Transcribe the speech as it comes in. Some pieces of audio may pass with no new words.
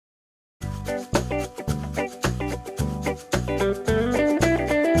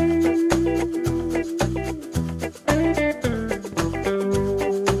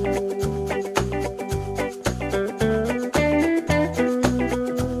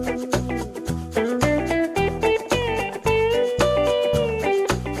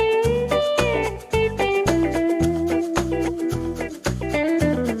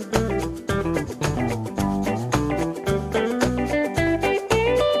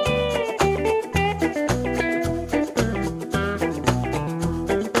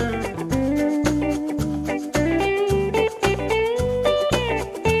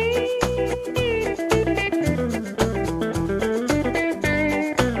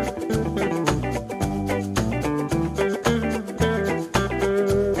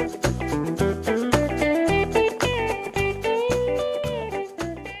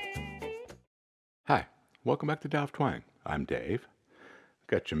welcome back to Dove Twang. I'm Dave.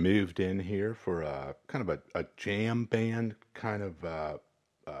 Got you moved in here for a kind of a jam band kind of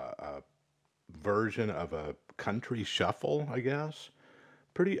version of a country shuffle, I guess.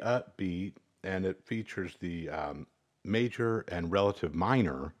 Pretty upbeat, and it features the major and relative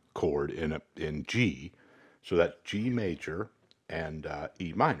minor chord in G. So that's G major and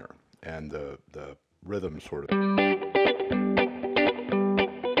E minor, and the rhythm sort of.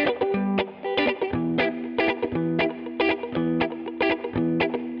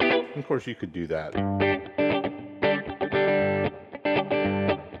 Of course, you could do that.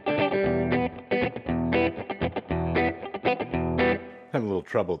 Having a little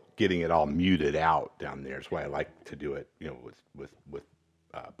trouble getting it all muted out down there. That's why I like to do it, with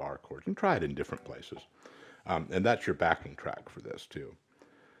bar chords, and try it in different places. And that's your backing track for this too.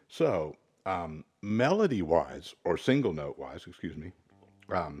 So, melody-wise, or single note-wise, excuse me,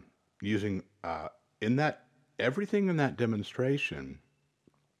 using in that everything in that demonstration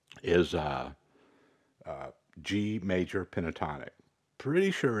is G major pentatonic. Pretty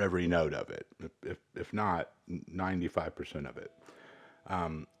sure every note of it, if not 95% of it.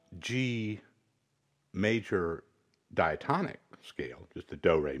 G major diatonic scale, just the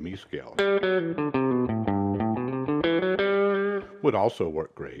do re mi scale, would also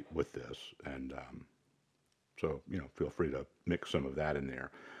work great with this, and so feel free to mix some of that in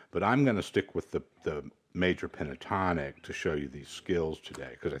there. But I'm going to stick with the major pentatonic to show you these skills today,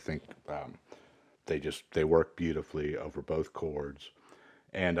 because I think they work beautifully over both chords,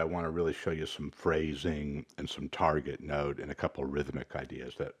 and I want to really show you some phrasing and some target note and a couple of rhythmic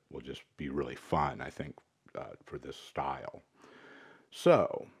ideas that will just be really fun, I think, for this style.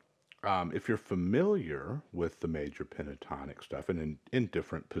 So, if you're familiar with the major pentatonic stuff and in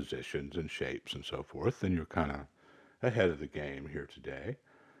different positions and shapes and so forth, then you're kind of ahead of the game here today.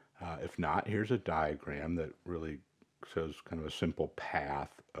 If not, here's a diagram that really shows kind of a simple path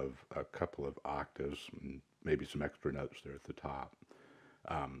of a couple of octaves and maybe some extra notes there at the top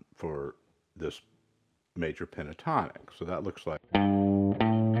for this major pentatonic. So that looks like. Okay,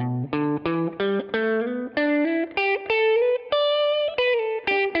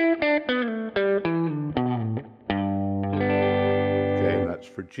 and that's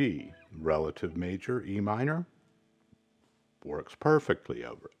for G. Relative major, E minor, works perfectly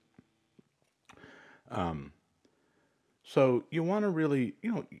over it. So you want to really,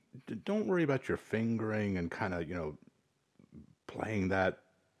 don't worry about your fingering and kind of, playing that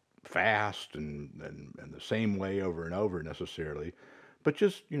fast and the same way over and over necessarily, but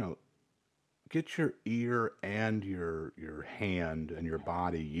just, get your ear and your hand and your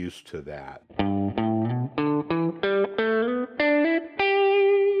body used to that.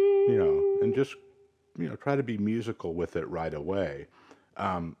 And just, try to be musical with it right away.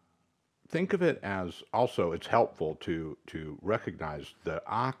 Think of it as also, it's helpful to recognize the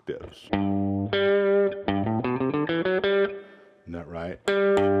octaves. Isn't that right?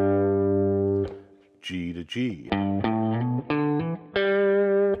 G to G.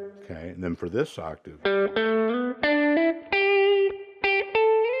 Okay, and then for this octave.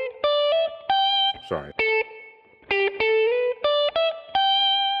 Sorry.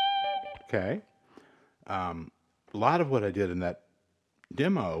 Okay. A lot of what I did in that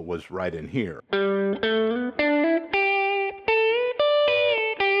demo was right in here.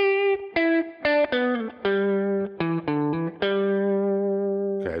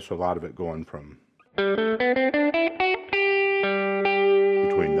 Okay, so a lot of it going from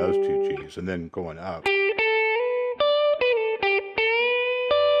between those two G's and then going up.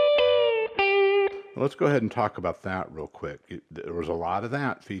 Let's go ahead and talk about that real quick. There was a lot of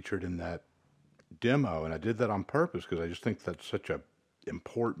that featured in that demo, and I did that on purpose because I just think that's such a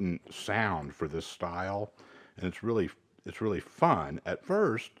important sound for this style, and it's really fun. At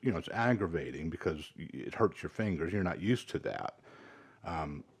first, it's aggravating because it hurts your fingers. You're not used to that.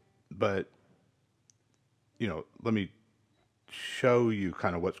 But let me show you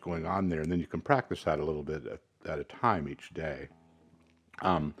kind of what's going on there, and then you can practice that a little bit at a time each day.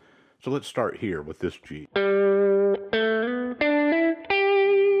 So let's start here with this G.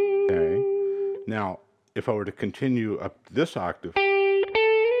 Okay. Now, if I were to continue up this octave,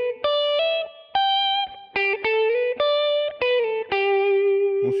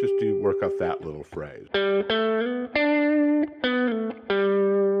 let's just work out that little phrase.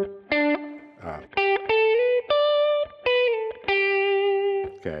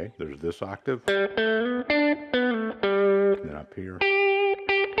 Okay, there's this octave, and then up here.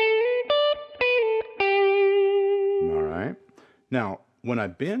 All right. Now, when I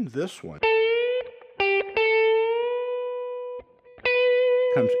bend this one,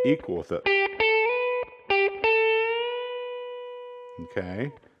 it comes equal with it.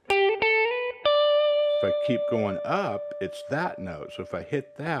 Okay. If I keep going up, it's that note. So if I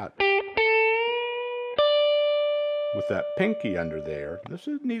hit that with that pinky under there, this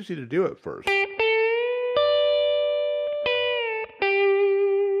isn't easy to do at first.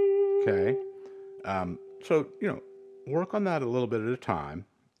 Okay. So, work on that a little bit at a time.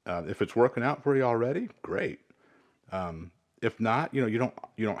 If it's working out for you already, great. If not, you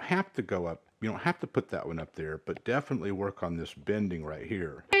don't have to go up. You don't have to put that one up there, but definitely work on this bending right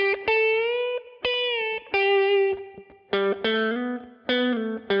here.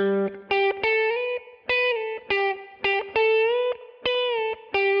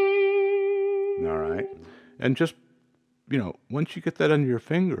 All right. And just, once you get that under your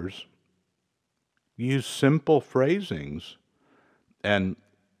fingers, use simple phrasings and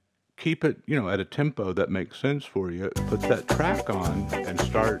keep it, at a tempo that makes sense for you. Put that track on and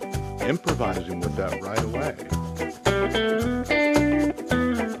start improvising with that right away.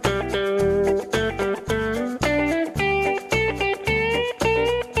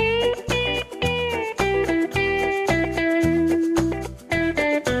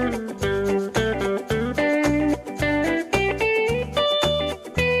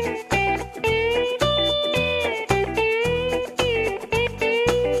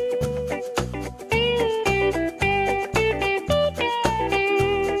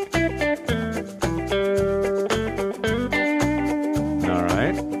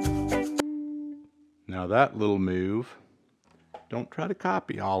 Now that little move, don't try to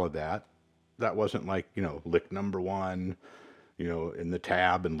copy all of that. That wasn't like, lick number 1, in the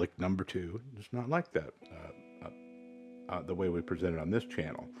tab and lick number 2. It's not like that, the way we present it on this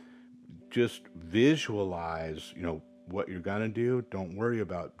channel. Just visualize, what you're going to do. Don't worry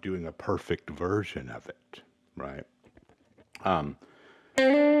about doing a perfect version of it, right?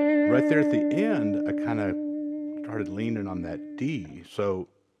 Right there at the end, I kind of started leaning on that D. So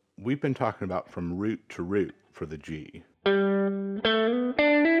we've been talking about from root to root for the G.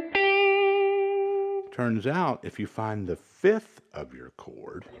 Turns out, if you find the 5th of your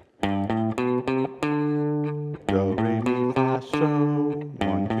chord, do, re, mi, fa, so,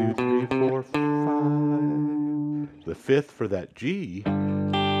 1, 2, 3, 4, 5. The 5th for that G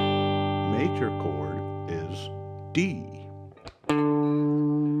major chord is D.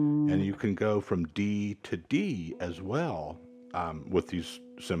 And you can go from D to D as well with these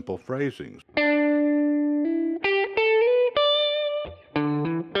simple phrasings.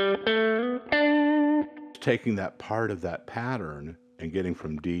 Taking that part of that pattern and getting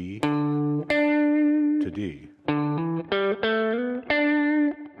from D to D.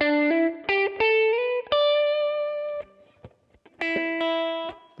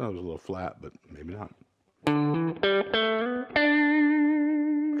 That was a little flat, but maybe not.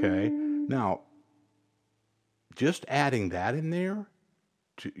 Okay, now just adding that in there,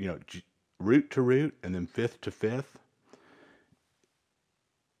 to root to root and then 5th to 5th.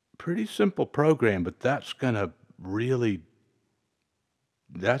 Pretty simple program, but that's going to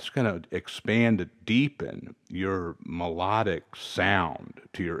expand and deepen your melodic sound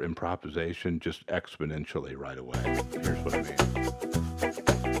to your improvisation just exponentially right away. Here's what I mean.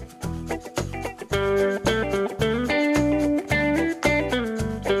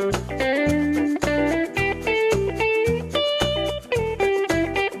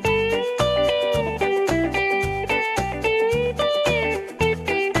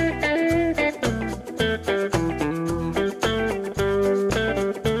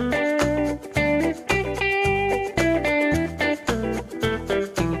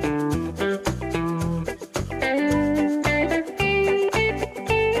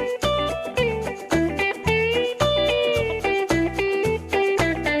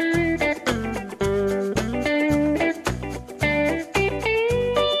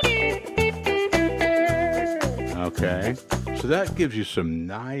 Okay, so that gives you some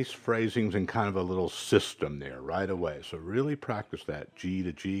nice phrasings and kind of a little system there right away. So really practice that G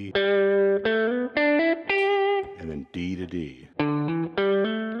to G and then D to D.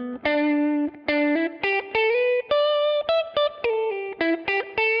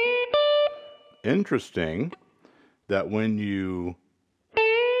 Interesting that when you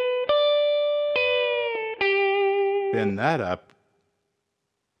bend that up,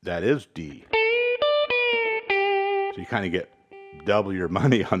 that is D. So you kind of get double your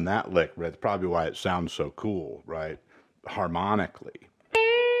money on that lick. That's probably why it sounds so cool, right? Harmonically.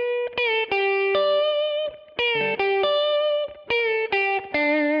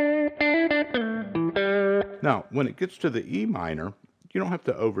 Now, when it gets to the E minor, you don't have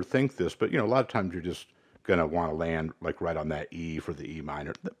to overthink this, but a lot of times you're just going to want to land like right on that E for the E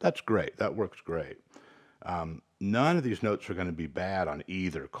minor. That's great. That works great. None of these notes are going to be bad on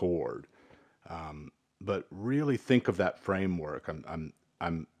either chord, but really think of that framework.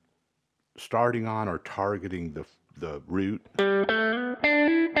 I'm starting on or targeting the root,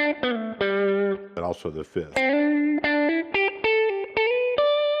 but also the fifth.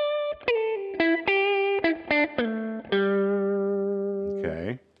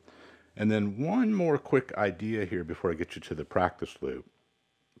 Okay, and then one more quick idea here before I get you to the practice loop.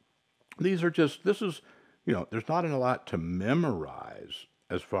 These are just, this is, you know, there's not a lot to memorize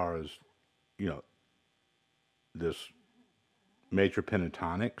as far as, you know, this major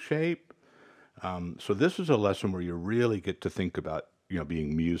pentatonic shape. So this is a lesson where you really get to think about, you know,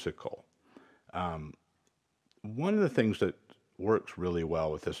 being musical. One of the things that works really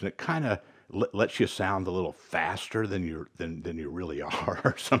well with this, and it kind of lets you sound a little faster than you really are,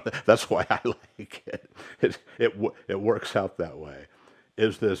 or something. That's why I like it. It works out that way.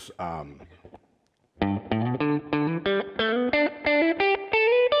 Is this?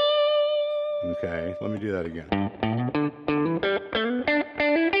 Okay, let me do that again.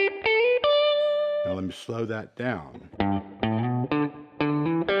 Now let me slow that down.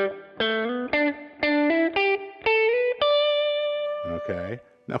 Okay.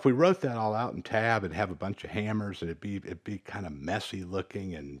 Now if we wrote that all out in tab and have a bunch of hammers, and it'd be kind of messy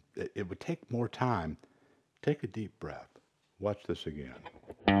looking, and it would take more time. Take a deep breath. Watch this again.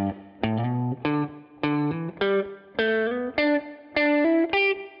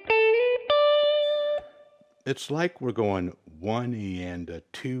 It's like we're going 1 and a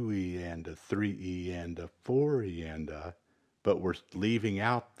 2 and a 3 and a 4 and a, but we're leaving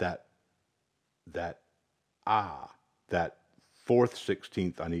out that that 4th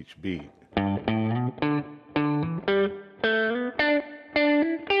 16th on each beat.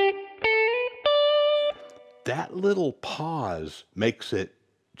 That little pause makes it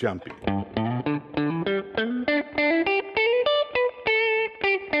jumpy.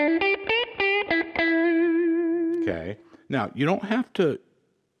 Okay. Now, you don't have to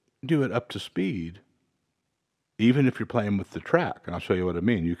do it up to speed, even if you're playing with the track. And I'll show you what I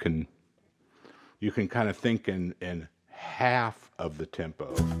mean. You can kind of think in half of the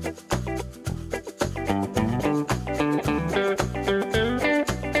tempo.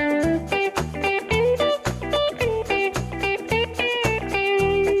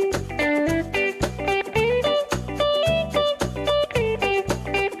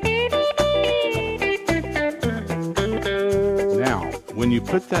 When you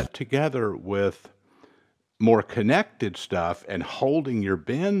put that together with more connected stuff and holding your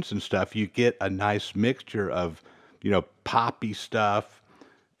bends and stuff, you get a nice mixture of, you know, poppy stuff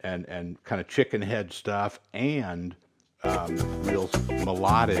and kind of chicken head stuff and real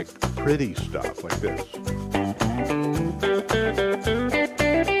melodic, pretty stuff like this.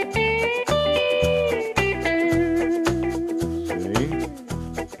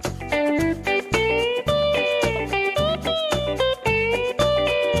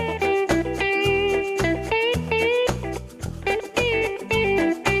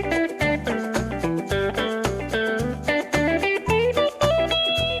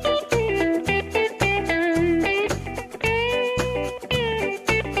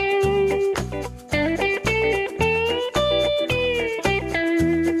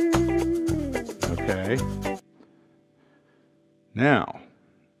 Now,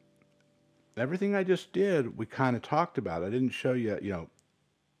 everything I just did, we kind of talked about. I didn't show you, you know,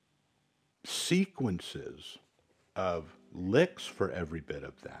 sequences of licks for every bit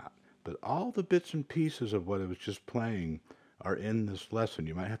of that. But all the bits and pieces of what I was just playing are in this lesson.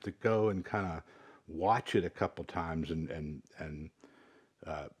 You might have to go and kind of watch it a couple times and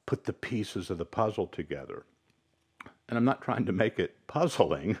put the pieces of the puzzle together. And I'm not trying to make it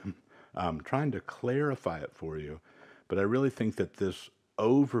puzzling. I'm trying to clarify it for you. But I really think that this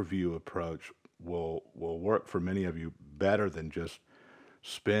overview approach will work for many of you better than just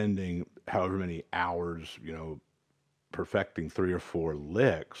spending however many hours, you know, perfecting 3 or 4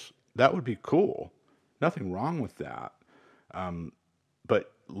 licks. That would be cool. Nothing wrong with that.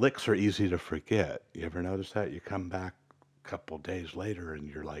 But licks are easy to forget. You ever notice that? You come back a couple days later and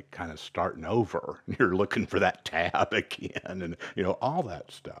you're like kind of starting over. You're looking for that tab again and, you know, all that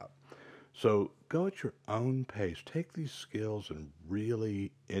stuff. So go at your own pace. Take these skills and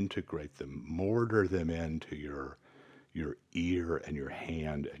really integrate them, mortar them into your ear and your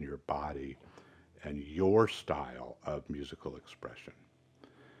hand and your body and your style of musical expression.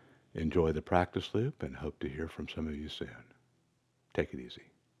 Enjoy the practice loop and hope to hear from some of you soon. Take it easy.